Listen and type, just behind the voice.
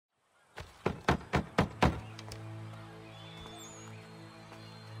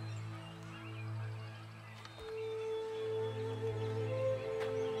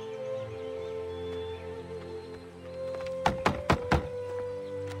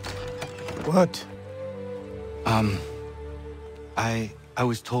What? I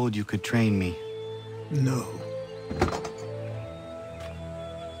was told you could train me. No.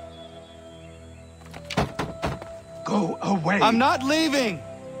 Go away! I'm not leaving!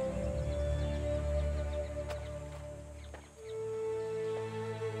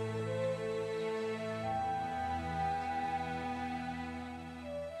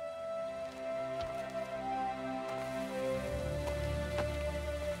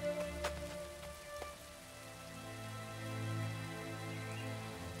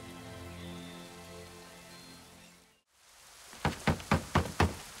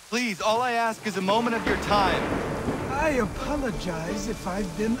 Please, all I ask is a moment of your time. I apologize if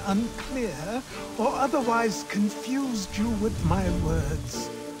I've been unclear or otherwise confused you with my words.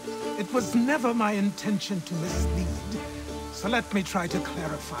 It was never my intention to mislead, so let me try to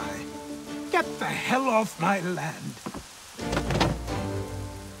clarify. Get the hell off my land.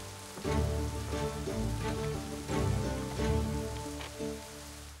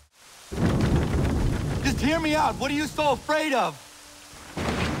 Just hear me out. What are you so afraid of?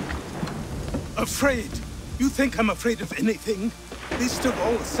 Afraid? You think I'm afraid of anything? Least of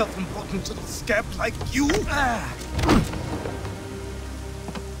all a self-important little scab like you?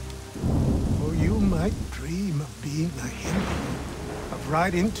 Or you might dream of being a hero, of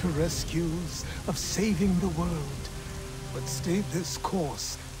riding to rescues, of saving the world. But stay this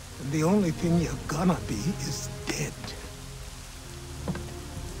course, and the only thing you're gonna be is dead.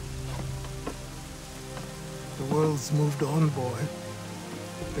 The world's moved on, boy.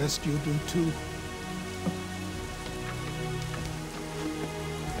 Best you do too.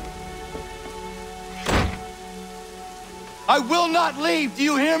 I will not leave, do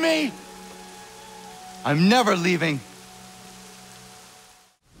you hear me? I'm never leaving.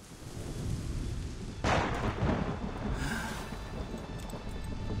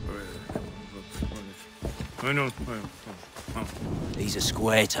 These are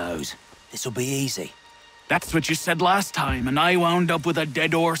square toes. This'll be easy. That's what you said last time, and I wound up with a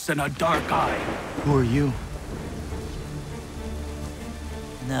dead horse and a dark eye. Who are you?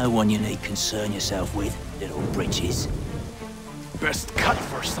 No one you need concern yourself with, little britches. Best cut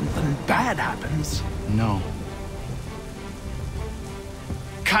for something bad happens. No.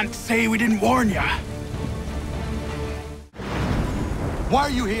 Can't say we didn't warn ya. Why are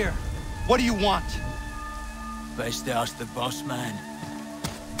you here? What do you want? Best ask the boss man.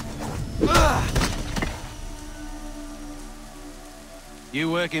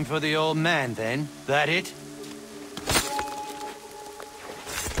 You working for the old man, then? That it?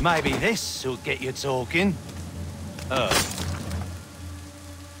 Maybe this'll get you talking. Oh.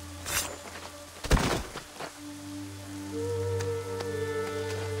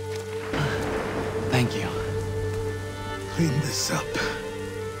 Thank you. Clean this up.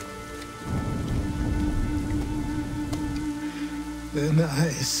 Then I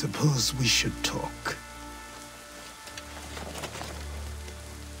suppose we should talk.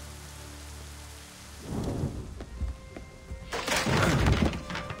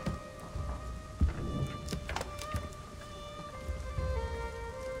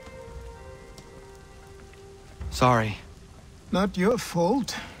 Sorry. Not your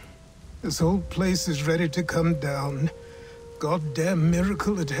fault. This whole place is ready to come down. Goddamn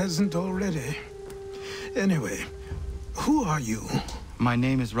miracle it hasn't already. Anyway, who are you? My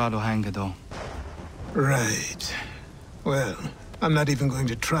name is Ratonhnhaké. Right. Well, I'm not even going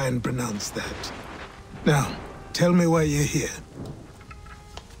to try and pronounce that. Now, tell me why you're here.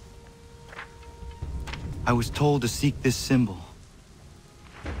 I was told to seek this symbol.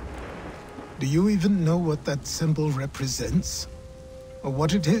 Do you even know what that symbol represents? Or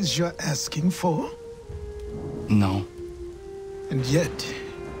what it is you're asking for? No. And yet,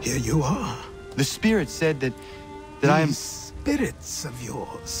 here you are. The spirit said that I am... These spirits of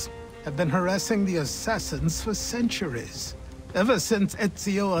yours have been harassing the assassins for centuries. Ever since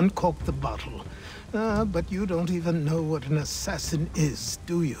Ezio uncorked the bottle. But you don't even know what an assassin is,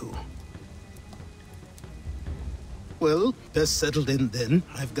 do you? Well, best settled in then.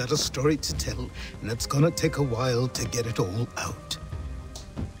 I've got a story to tell, and it's gonna take a while to get it all out.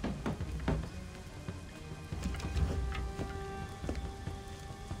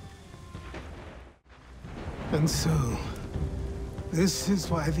 And so, this is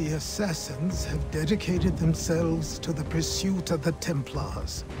why the Assassins have dedicated themselves to the pursuit of the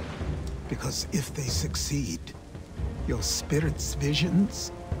Templars. Because if they succeed, your spirit's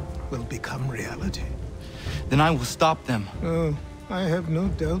visions will become reality. Then I will stop them. Oh, I have no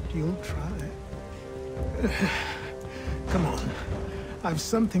doubt you'll try. Come on, I've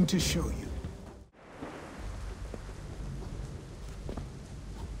something to show you.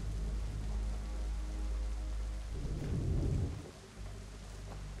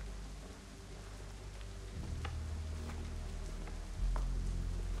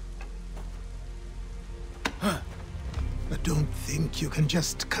 don't think you can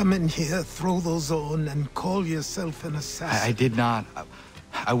just come in here, throw those on, and call yourself an assassin. I did not.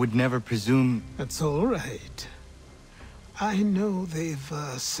 I would never presume... That's all right. I know they've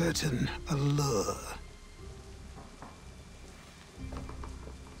a certain allure.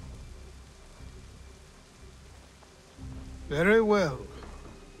 Very well.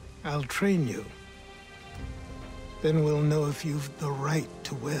 I'll train you. Then we'll know if you've the right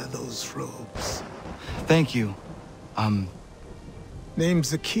to wear those robes. Thank you.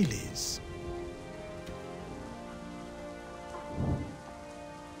 Name's Achilles.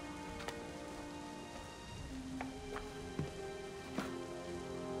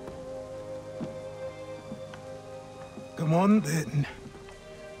 Come on, then.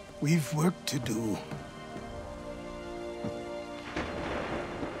 We've work to do.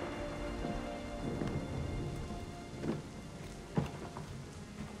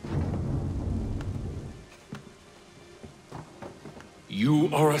 You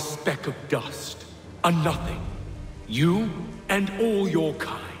are a speck of dust, a nothing. You and all your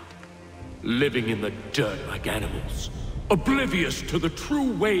kind. Living in the dirt like animals, oblivious to the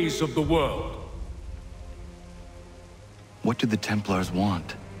true ways of the world. What do the Templars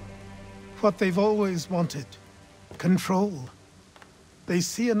want? What they've always wanted. Control. They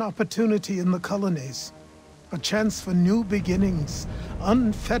see an opportunity in the colonies. A chance for new beginnings,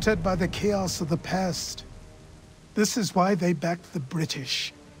 unfettered by the chaos of the past. This is why they backed the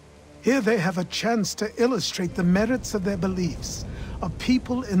British. Here they have a chance to illustrate the merits of their beliefs, a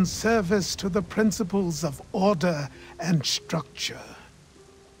people in service to the principles of order and structure.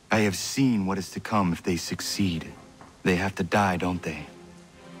 I have seen what is to come if they succeed. They have to die, don't they?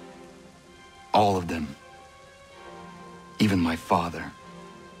 All of them. Even my father.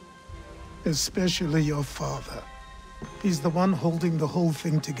 Especially your father. He's the one holding the whole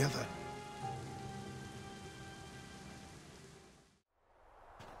thing together.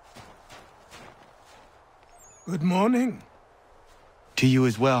 Good morning. To you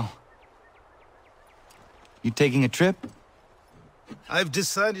as well. You taking a trip? I've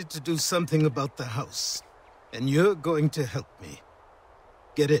decided to do something about the house, and you're going to help me.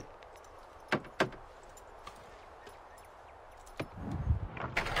 Get it?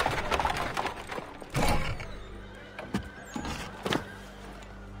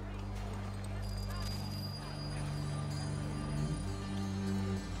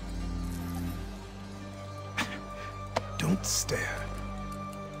 Don't stare.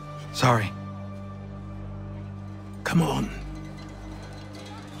 Sorry. Come on.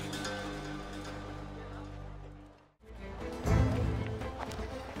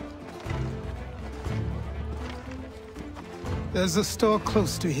 There's a store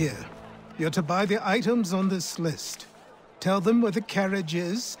close to here. You're to buy the items on this list. Tell them where the carriage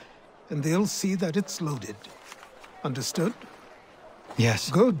is, and they'll see that it's loaded. Understood? Yes.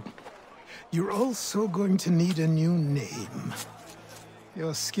 Good. You're also going to need a new name.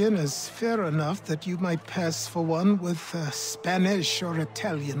 Your skin is fair enough that you might pass for one with Spanish or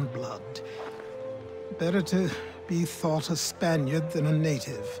Italian blood. Better to be thought a Spaniard than a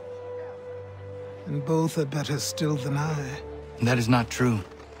native. And both are better still than I. That is not true.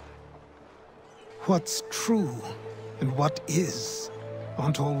 What's true and what is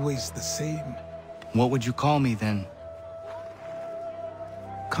aren't always the same. What would you call me then?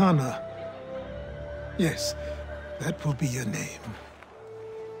 Kana. Yes, that will be your name.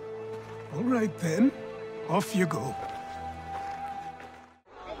 All right then, off you go.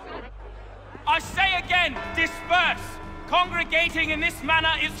 I say again, disperse! Congregating in this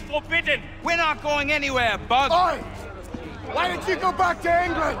manner is forbidden! We're not going anywhere, Bug. Oi! Why did you go back to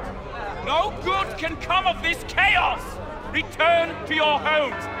England? No good can come of this chaos! Return to your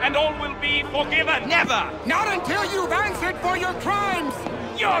homes, and all will be forgiven! Never! Not until you've answered for your crimes!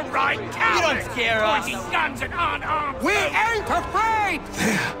 You're right, cowards! You don't scare us! Pointing guns at unarmed We ain't afraid!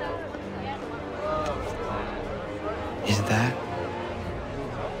 There. Is that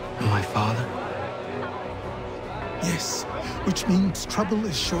my father? Yes, which means trouble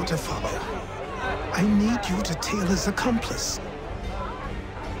is sure to follow. I need you to tail his accomplice.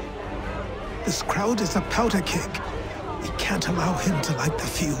 This crowd is a powder keg. We can't allow him to light the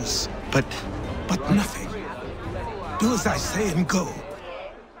fuse. But nothing. Do as I say and go.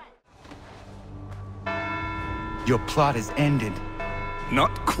 your plot is ended.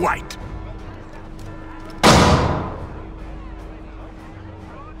 Not quite.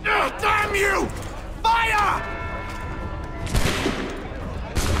 Damn you! Fire!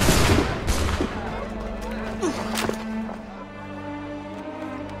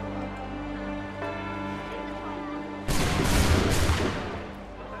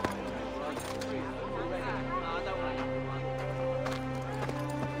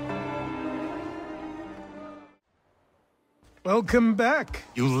 Welcome back.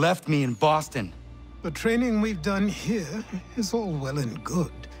 You left me in Boston. The training we've done here is all well and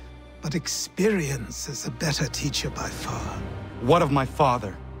good, but experience is a better teacher by far. What of my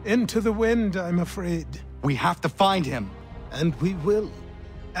father? Into the wind, I'm afraid. We have to find him. And we will,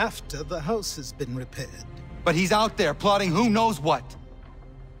 after the house has been repaired. But he's out there plotting who knows what.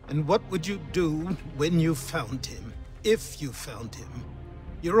 And what would you do when you found him? If you found him?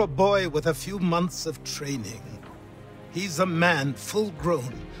 You're a boy with a few months of training. He's a man,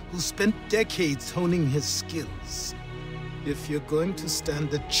 full-grown, who spent decades honing his skills. If you're going to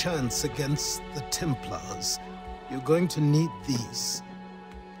stand a chance against the Templars, you're going to need these.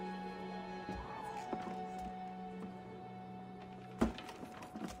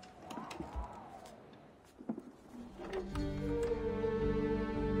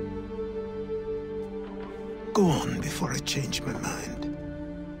 Go on before I change my mind.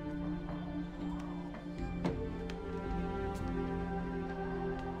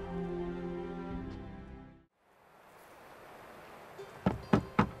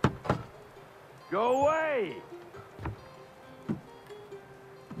 Go away!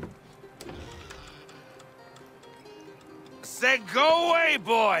 Said go away,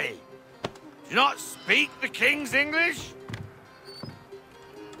 boy! Do you not speak the King's English?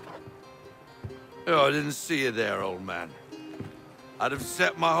 Oh, I didn't see you there, old man. I'd have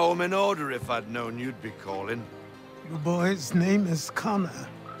set my home in order if I'd known you'd be calling. Your boy's name is Connor.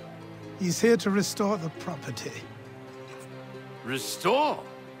 He's here to restore the property. Restore?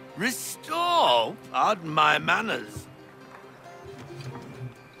 Restore? Pardon my manners.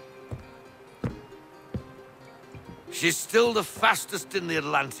 She's still the fastest in the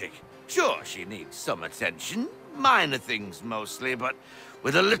Atlantic. Sure, she needs some attention. Minor things mostly, but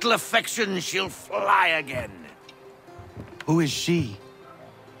with a little affection, she'll fly again. Who is she?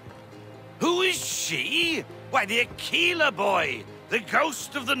 Who is she? Why, the Aquila boy, the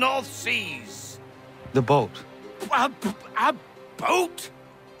ghost of the North Seas. The boat. A boat?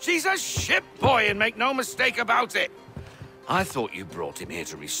 She's a ship boy, and make no mistake about it. I thought you brought him here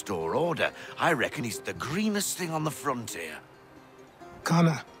to restore order. I reckon he's the greenest thing on the frontier.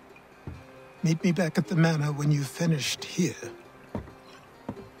 Connor, meet me back at the manor when you've finished here.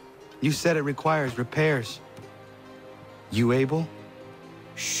 You said it requires repairs. You able?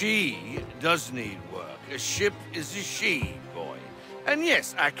 She does need work. A ship is a she, boy. And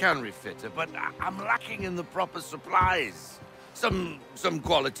yes, I can refit her, but I'm lacking in the proper supplies. Some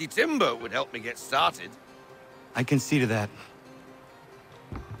quality timber would help me get started. I can see to that.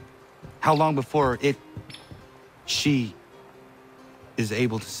 How long before she is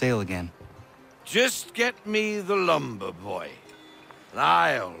able to sail again? Just get me the lumber, boy. And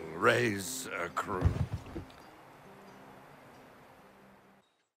I'll raise a crew.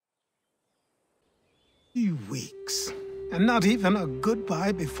 Few weeks, and not even a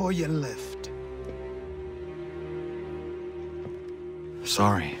goodbye before you left.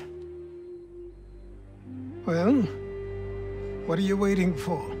 Sorry. Well, what are you waiting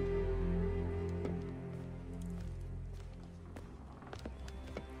for?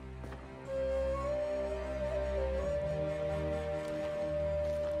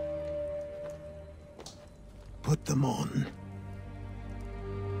 Put them on.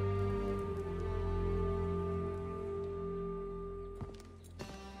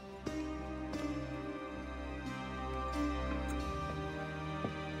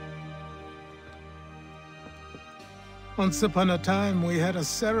 Once upon a time, we had a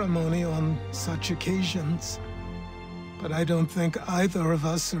ceremony on such occasions. But I don't think either of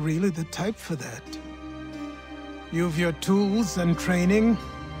us are really the type for that. You've your tools and training,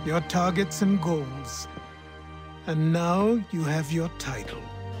 your targets and goals. And now you have your title.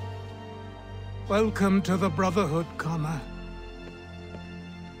 Welcome to the Brotherhood, Connor.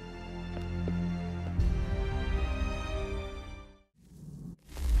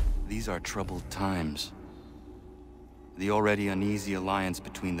 These are troubled times. The already uneasy alliance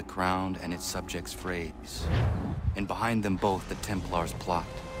between the Crown and its subjects frays. And behind them both the Templars plot,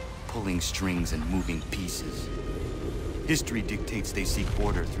 pulling strings and moving pieces. History dictates they seek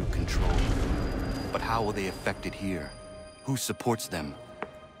order through control. But how will they affect it here? Who supports them?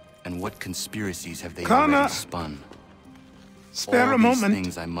 And what conspiracies have they already spun? Spare a All these moment.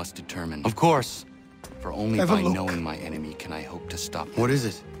 things I must determine. Of course. For only Have a by look. knowing my enemy can I hope to stop them. What is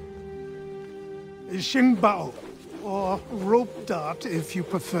it? Xingbao, or rope dart if you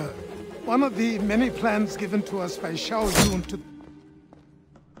prefer. One of the many plans given to us by Xiao Yun to...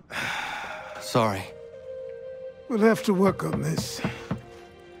 Sorry. We'll have to work on this.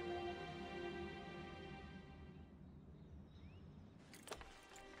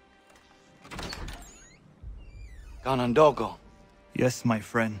 Ganondogo, Yes, my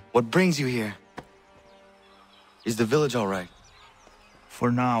friend. what brings you here? Is the village all right?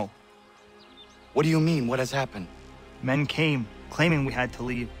 For now. What do you mean? What has happened? Men came, claiming we had to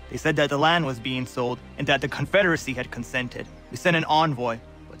leave. They said that the land was being sold, and that the Confederacy had consented. We sent an envoy,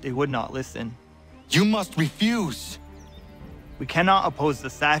 but they would not listen. You must refuse! We cannot oppose the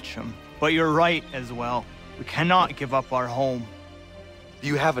Sachem, but you're right as well. We cannot give up our home. Do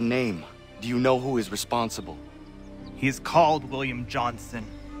you have a name? Do you know who is responsible? He is called William Johnson.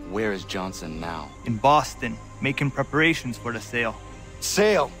 Where is Johnson now? In Boston, making preparations for the sale.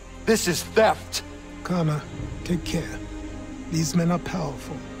 Sale! This is theft! Kana, take care. These men are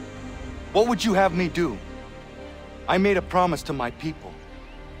powerful. What would you have me do? I made a promise to my people.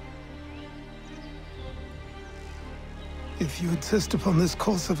 If you insist upon this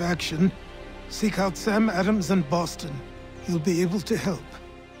course of action, seek out Sam Adams in Boston. He'll be able to help.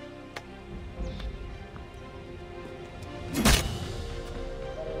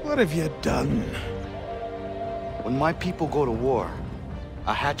 What have you done? When my people go to war,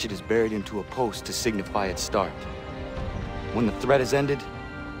 a hatchet is buried into a post to signify its start. When the threat is ended,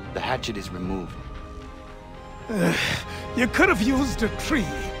 the hatchet is removed. You could have used a tree.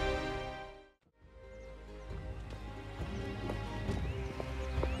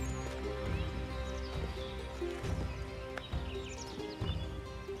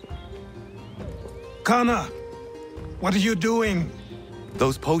 Kana, what are you doing?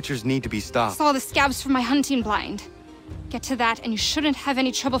 Those poachers need to be stopped. Saw the scabs from my hunting blind. Get to that, and you shouldn't have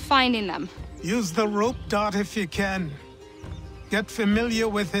any trouble finding them. Use the rope dart if you can. Get familiar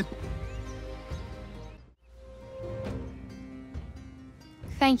with it.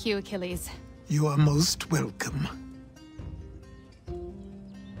 Thank you, Achilles. You are most welcome.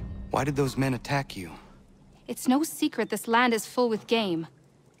 Why did those men attack you? It's no secret this land is full with game.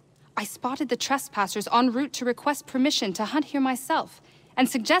 I spotted the trespassers en route to request permission to hunt here myself, and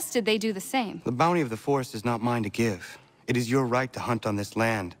suggested they do the same. The bounty of the forest is not mine to give. It is your right to hunt on this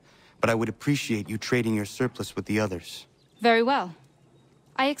land, but I would appreciate you trading your surplus with the others. Very well.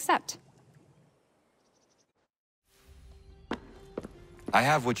 I accept. I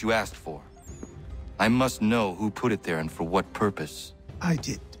have what you asked for. I must know who put it there and for what purpose. I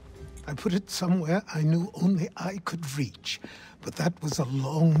did. I put it somewhere I knew only I could reach, but that was a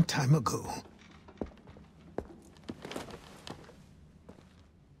long time ago.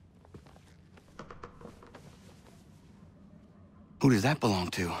 Who does that belong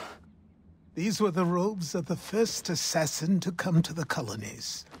to? These were the robes of the first assassin to come to the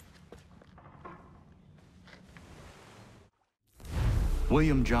colonies.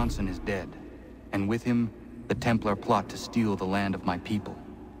 William Johnson is dead, and with him, the Templar plot to steal the land of my people.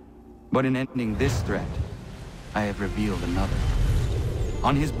 But in ending this threat, I have revealed another.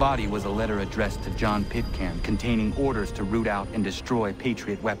 On his body was a letter addressed to John Pitcairn containing orders to root out and destroy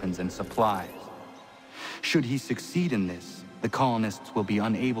Patriot weapons and supplies. Should he succeed in this, the colonists will be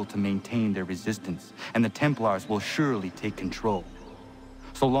unable to maintain their resistance, and the Templars will surely take control.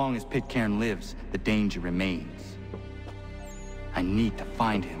 So long as Pitcairn lives, the danger remains. I need to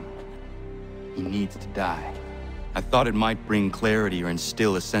find him. He needs to die. I thought it might bring clarity or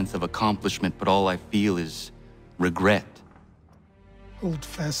instill a sense of accomplishment, but all I feel is regret. Hold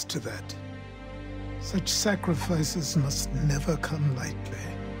fast to that. Such sacrifices must never come lightly.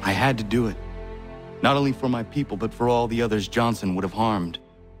 I had to do it. Not only for my people, but for all the others Johnson would have harmed.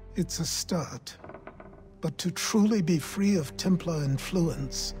 It's a start. But to truly be free of Templar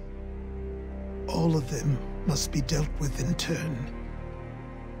influence, all of them must be dealt with in turn.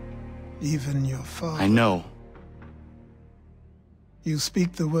 Even your father. I know. You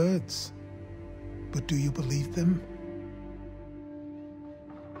speak the words, but do you believe them?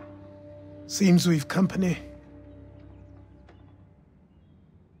 Seems we've company.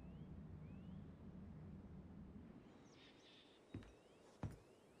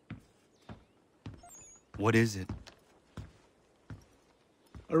 What is it?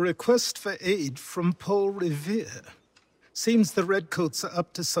 A request for aid from Paul Revere. Seems the Redcoats are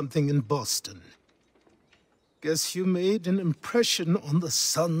up to something in Boston. Guess you made an impression on the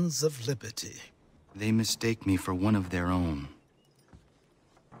Sons of Liberty. They mistake me for one of their own.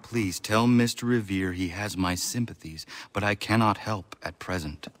 Please tell Mr. Revere he has my sympathies, but I cannot help at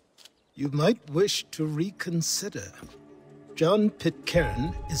present. You might wish to reconsider. John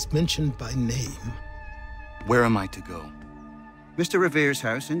Pitcairn is mentioned by name. Where am I to go? Mr. Revere's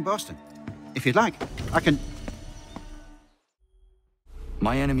house in Boston. If you'd like, I can...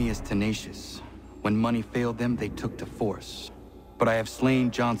 My enemy is tenacious. When money failed them, they took to force. But I have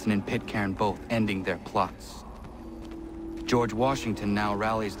slain Johnson and Pitcairn both, ending their plots. George Washington now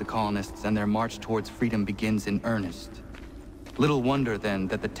rallies the colonists and their march towards freedom begins in earnest. Little wonder, then,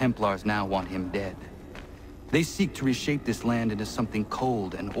 that the Templars now want him dead. They seek to reshape this land into something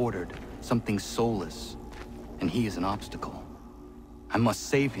cold and ordered, something soulless. And he is an obstacle. I must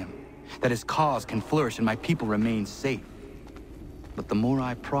save him, that his cause can flourish and my people remain safe. But the more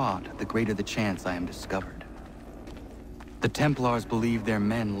I prod, the greater the chance I am discovered. The Templars believe their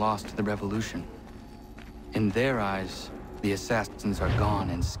men lost the revolution. In their eyes, the assassins are gone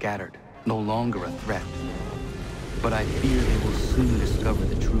and scattered, no longer a threat. But I fear they will soon discover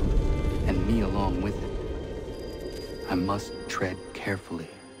the truth, and me along with it. I must tread carefully.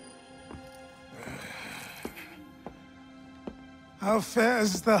 How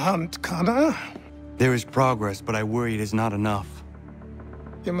fares the hunt, Connor? There is progress, but I worry it is not enough.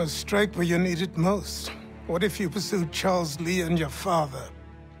 You must strike where you need it most. What if you pursued Charles Lee and your father?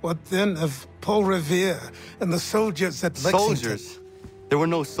 What then of Paul Revere and the soldiers at Lexington? Soldiers? There were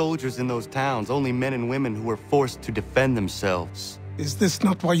no soldiers in those towns, only men and women who were forced to defend themselves. Is this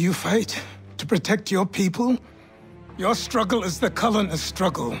not why you fight? To protect your people? Your struggle is the colonist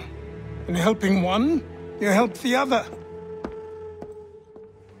struggle. In helping one, you help the other.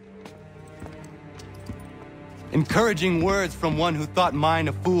 Encouraging words from one who thought mine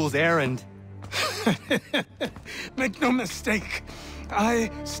a fool's errand. Make no mistake, I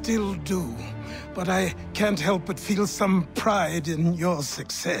still do. But I can't help but feel some pride in your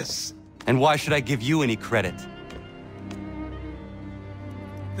success. And why should I give you any credit?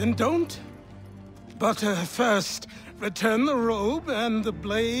 Then don't. But first, return the robe and the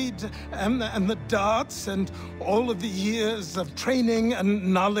blade and the darts and all of the years of training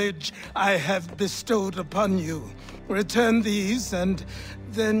and knowledge I have bestowed upon you. Return these, and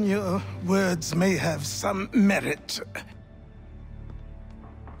then your words may have some merit.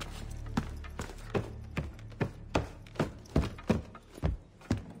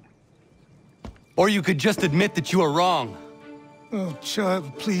 Or you could just admit that you are wrong. Oh,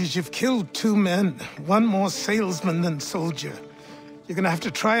 child, please, you've killed 2 men. One more salesman than soldier. You're gonna have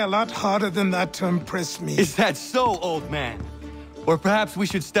to try a lot harder than that to impress me. Is that so, old man? Or perhaps we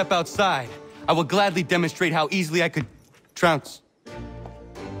should step outside. I will gladly demonstrate how easily I could trounce.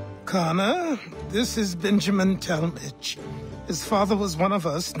 Connor, this is Benjamin Talmadge. His father was one of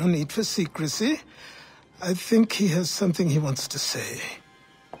us, no need for secrecy. I think he has something he wants to say.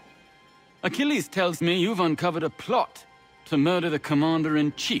 Achilles tells me you've uncovered a plot to murder the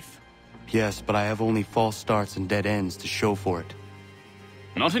commander-in-chief. Yes, but I have only false starts and dead ends to show for it.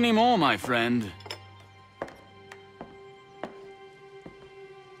 Not anymore, my friend.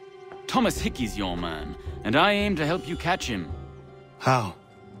 Thomas Hickey's your man, and I aim to help you catch him. How?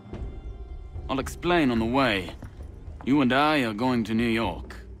 I'll explain on the way. You and I are going to New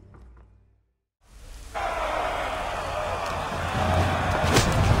York.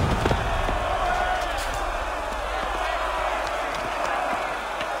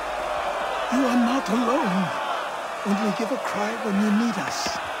 You are not alone. Only give a cry when you need us.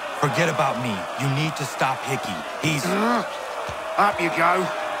 Forget about me. You need to stop Hickey. He's... Up you go.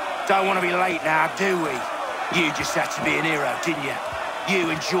 Don't want to be late now, do we? You just had to be an hero, didn't you? You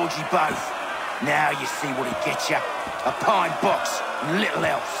and Georgie both. Now you see what he gets you. A pine box and little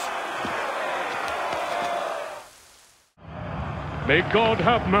else. May God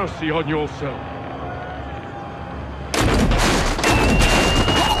have mercy on your soul.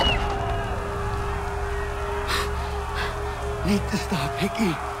 Need to stop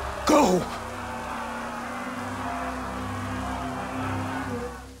Hickey. Go!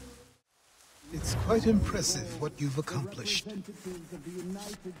 It's quite impressive what you've accomplished.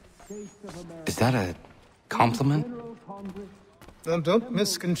 Is that a compliment? Now, don't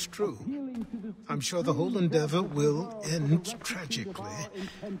misconstrue. I'm sure the whole endeavor will end tragically.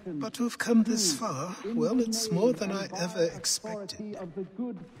 But to have come this far, well, it's more than I ever expected.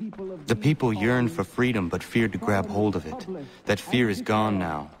 The people yearned for freedom but feared to grab hold of it. That fear is gone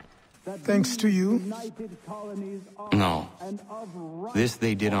now. Thanks to you? No. This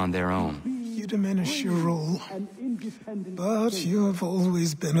they did on their own. You diminish your role. But you have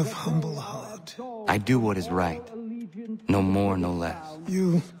always been of humble heart. I do what is right. No more, no less.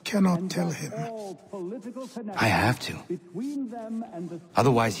 You cannot tell him. I have to.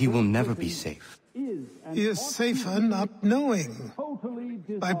 Otherwise, he will never be safe. He is safer not knowing.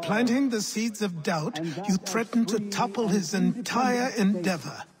 By planting the seeds of doubt, you threaten to topple his entire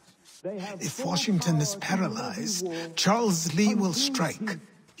endeavor. If Washington is paralyzed, Charles Lee will strike.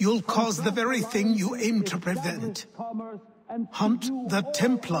 You'll cause the very thing you aim to prevent. Hunt the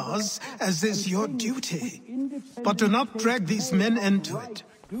Templars, as is your duty. But do not drag these men into it.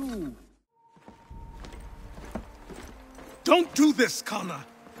 Don't do this, Connor!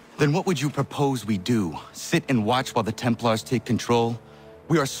 Then what would you propose we do? Sit and watch while the Templars take control?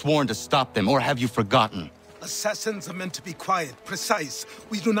 We are sworn to stop them, or have you forgotten? Assassins are meant to be quiet, precise.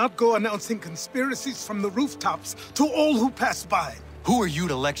 We do not go announcing conspiracies from the rooftops to all who pass by. Who are you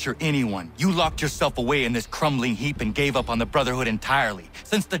to lecture anyone? You locked yourself away in this crumbling heap and gave up on the Brotherhood entirely.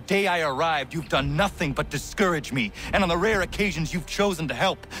 Since the day I arrived, you've done nothing but discourage me. And on the rare occasions you've chosen to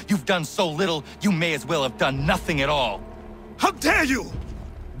help, you've done so little, you may as well have done nothing at all. How dare you!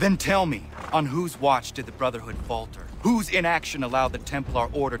 Then tell me, on whose watch did the Brotherhood falter? Whose inaction allowed the Templar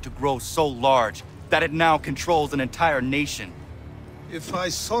Order to grow so large that it now controls an entire nation? If I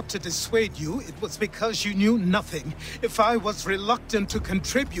sought to dissuade you, it was because you knew nothing. If I was reluctant to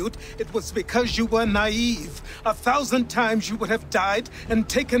contribute, it was because you were naive. 1,000 times you would have died and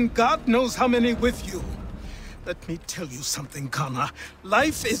taken God knows how many with you. Let me tell you something, Connor.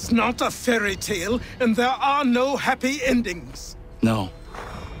 Life is not a fairy tale, and there are no happy endings. No.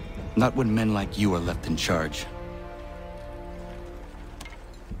 Not when men like you are left in charge.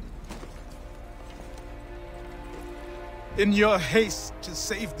 In your haste to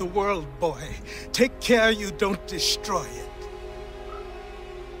save the world, boy, take care you don't destroy it.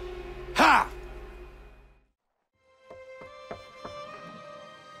 Ha!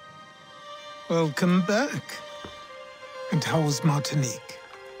 Welcome back. And how was Martinique?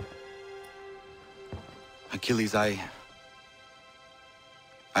 Achilles, I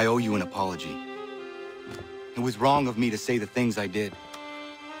owe you an apology. It was wrong of me to say the things I did.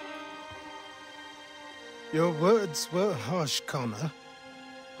 Your words were harsh, Connor,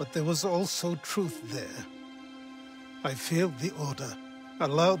 but there was also truth there. I failed the Order,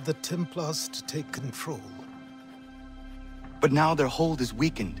 allowed the Templars to take control. But now their hold is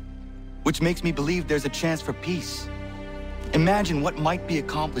weakened, which makes me believe there's a chance for peace. Imagine what might be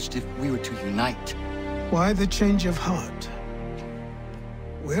accomplished if we were to unite. Why the change of heart?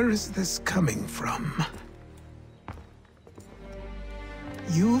 Where is this coming from?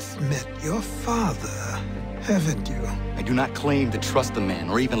 You've met your father, haven't you? I do not claim to trust the man,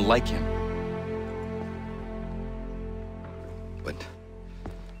 or even like him. But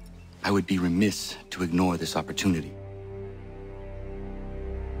I would be remiss to ignore this opportunity.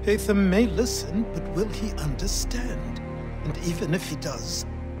 Haytham may listen, but will he understand? And even if he does,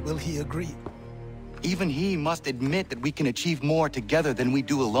 will he agree? Even he must admit that we can achieve more together than we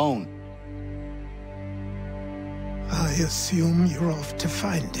do alone. I assume you're off to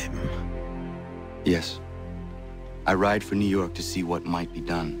find him. Yes. I ride for New York to see what might be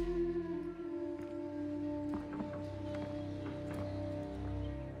done.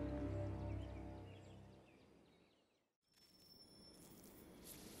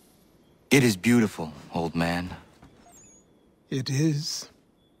 It is beautiful, old man. It is.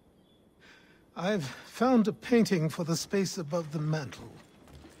 I've found a painting for the space above the mantle.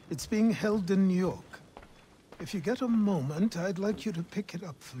 It's being held in New York. If you get a moment, I'd like you to pick it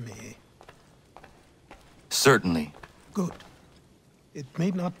up for me. Certainly. Good. It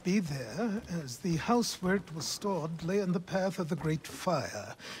may not be there, as the house where it was stored lay in the path of the Great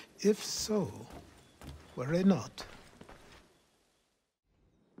Fire. If so, worry not.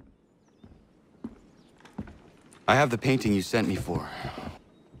 I have the painting you sent me for.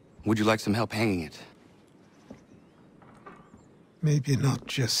 Would you like some help hanging it? Maybe not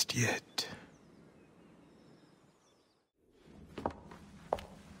just yet.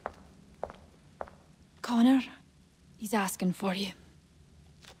 Connor, he's asking for you.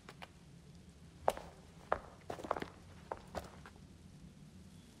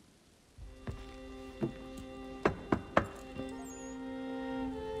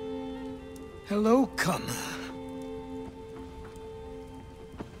 Hello, Connor.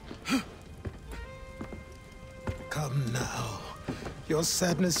 Come now. Your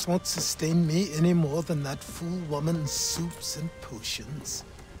sadness won't sustain me any more than that fool woman's soups and potions.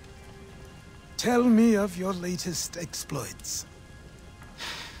 Tell me of your latest exploits.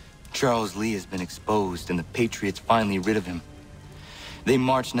 Charles Lee has been exposed, and the Patriots finally rid of him. They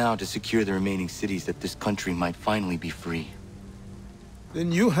march now to secure the remaining cities that this country might finally be free.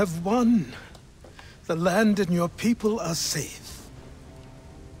 Then you have won. The land and your people are safe.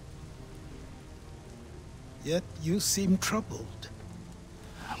 Yet you seem troubled.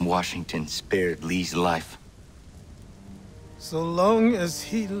 Washington spared Lee's life. So long as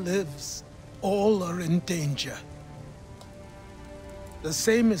he lives, all are in danger. The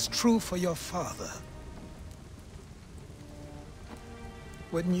same is true for your father.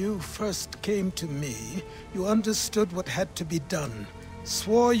 When you first came to me, you understood what had to be done,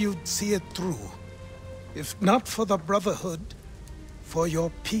 swore you'd see it through. If not for the Brotherhood, for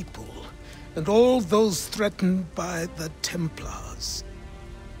your people. and all those threatened by the Templars.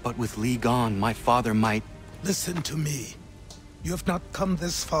 But with Lee gone, my father might... Listen to me. You have not come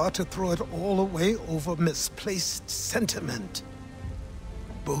this far to throw it all away over misplaced sentiment.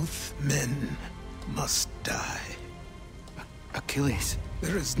 Both men must die. Achilles.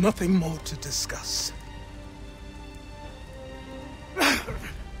 There is nothing more to discuss.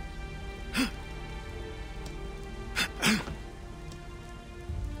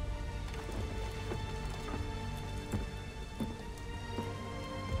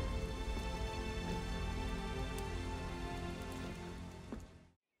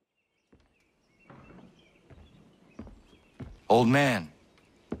 Old man.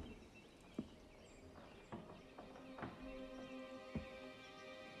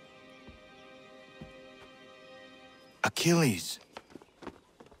 Achilles.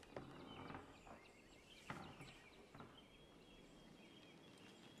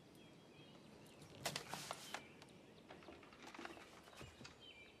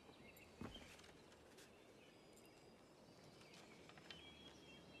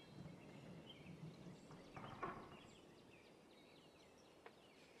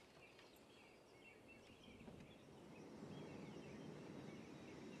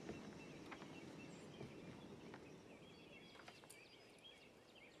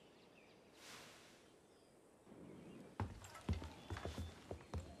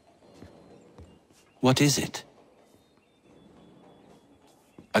 What is it?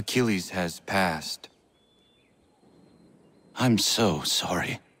 Achilles has passed. I'm so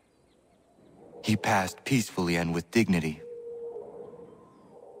sorry. He passed peacefully and with dignity.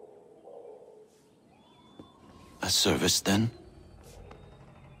 A service, then?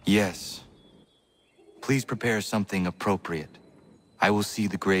 Yes. Please prepare something appropriate. I will see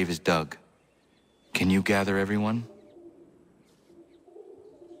the grave is dug. Can you gather everyone?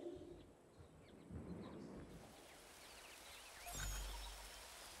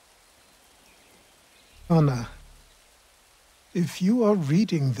 Anna, if you are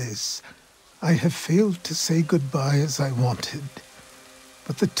reading this, I have failed to say goodbye as I wanted,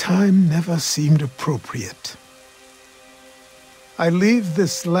 but the time never seemed appropriate. I leave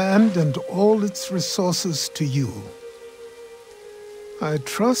this land and all its resources to you. I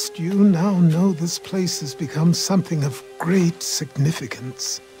trust you now know this place has become something of great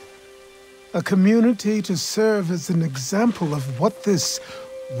significance. A community to serve as an example of what this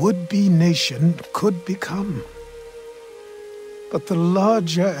would-be nation could become. But the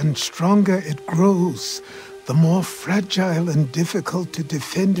larger and stronger it grows, the more fragile and difficult to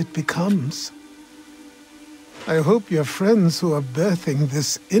defend it becomes. I hope your friends who are birthing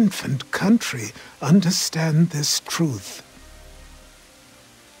this infant country understand this truth.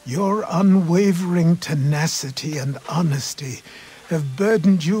 Your unwavering tenacity and honesty have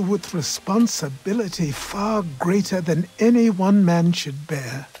burdened you with responsibility far greater than any one man should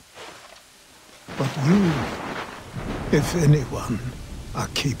bear. But you, if anyone, are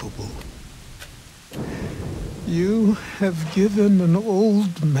capable. You have given an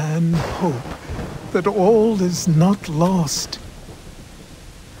old man hope that all is not lost.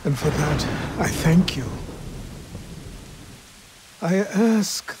 And for that, I thank you. I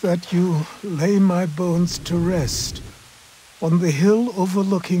ask that you lay my bones to rest on the hill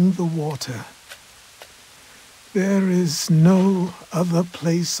overlooking the water. There is no other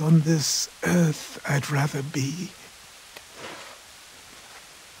place on this earth I'd rather be.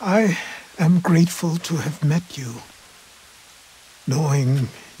 I am grateful to have met you, knowing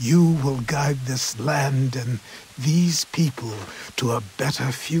you will guide this land and these people to a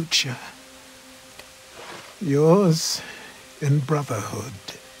better future. Yours in brotherhood.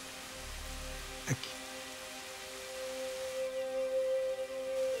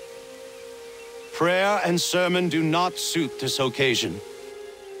 Prayer and sermon do not suit this occasion.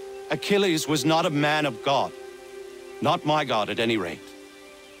 Achilles was not a man of God. Not my God, at any rate.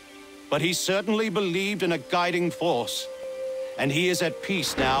 But he certainly believed in a guiding force, and he is at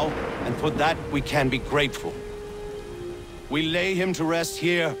peace now, and for that we can be grateful. We lay him to rest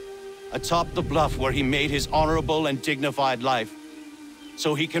here, atop the bluff where he made his honorable and dignified life,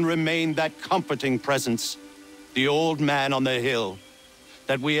 so he can remain that comforting presence, the old man on the hill,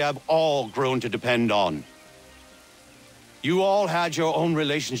 that we have all grown to depend on. You all had your own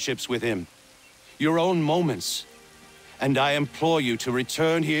relationships with him, your own moments, and I implore you to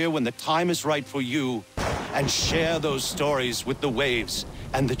return here when the time is right for you and share those stories with the waves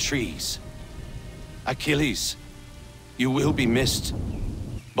and the trees. Achilles, you will be missed,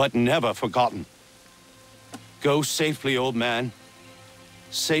 but never forgotten. Go safely, old man,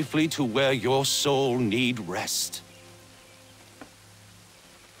 safely to where your soul need rest.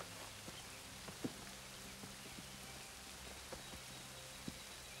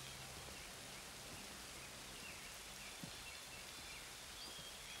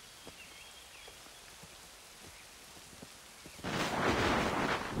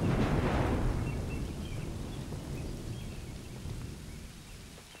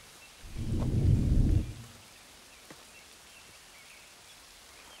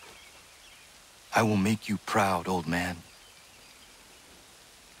 I will make you proud, old man.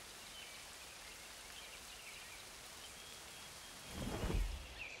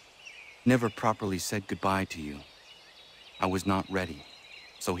 Never properly said goodbye to you. I was not ready,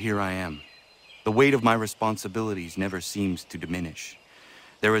 so here I am. The weight of my responsibilities never seems to diminish.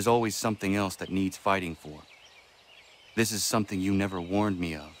 There is always something else that needs fighting for. This is something you never warned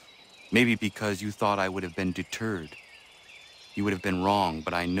me of. Maybe because you thought I would have been deterred. You would have been wrong,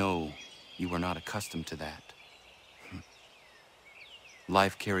 but I know you were not accustomed to that.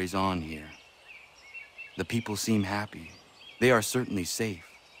 Life carries on here. The people seem happy. They are certainly safe,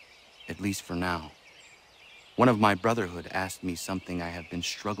 at least for now. One of my brotherhood asked me something I have been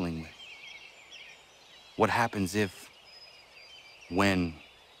struggling with. What happens if, when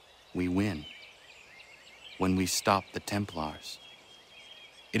we win? When we stop the Templars?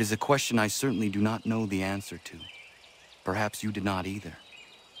 It is a question I certainly do not know the answer to. Perhaps you did not either.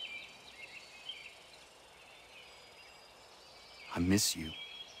 I miss you,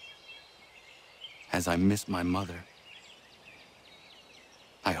 as I miss my mother.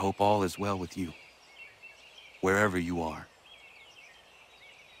 I hope all is well with you, wherever you are.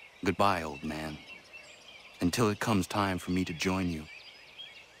 Goodbye, old man. Until it comes time for me to join you,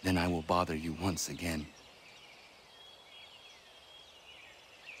 then I will bother you once again.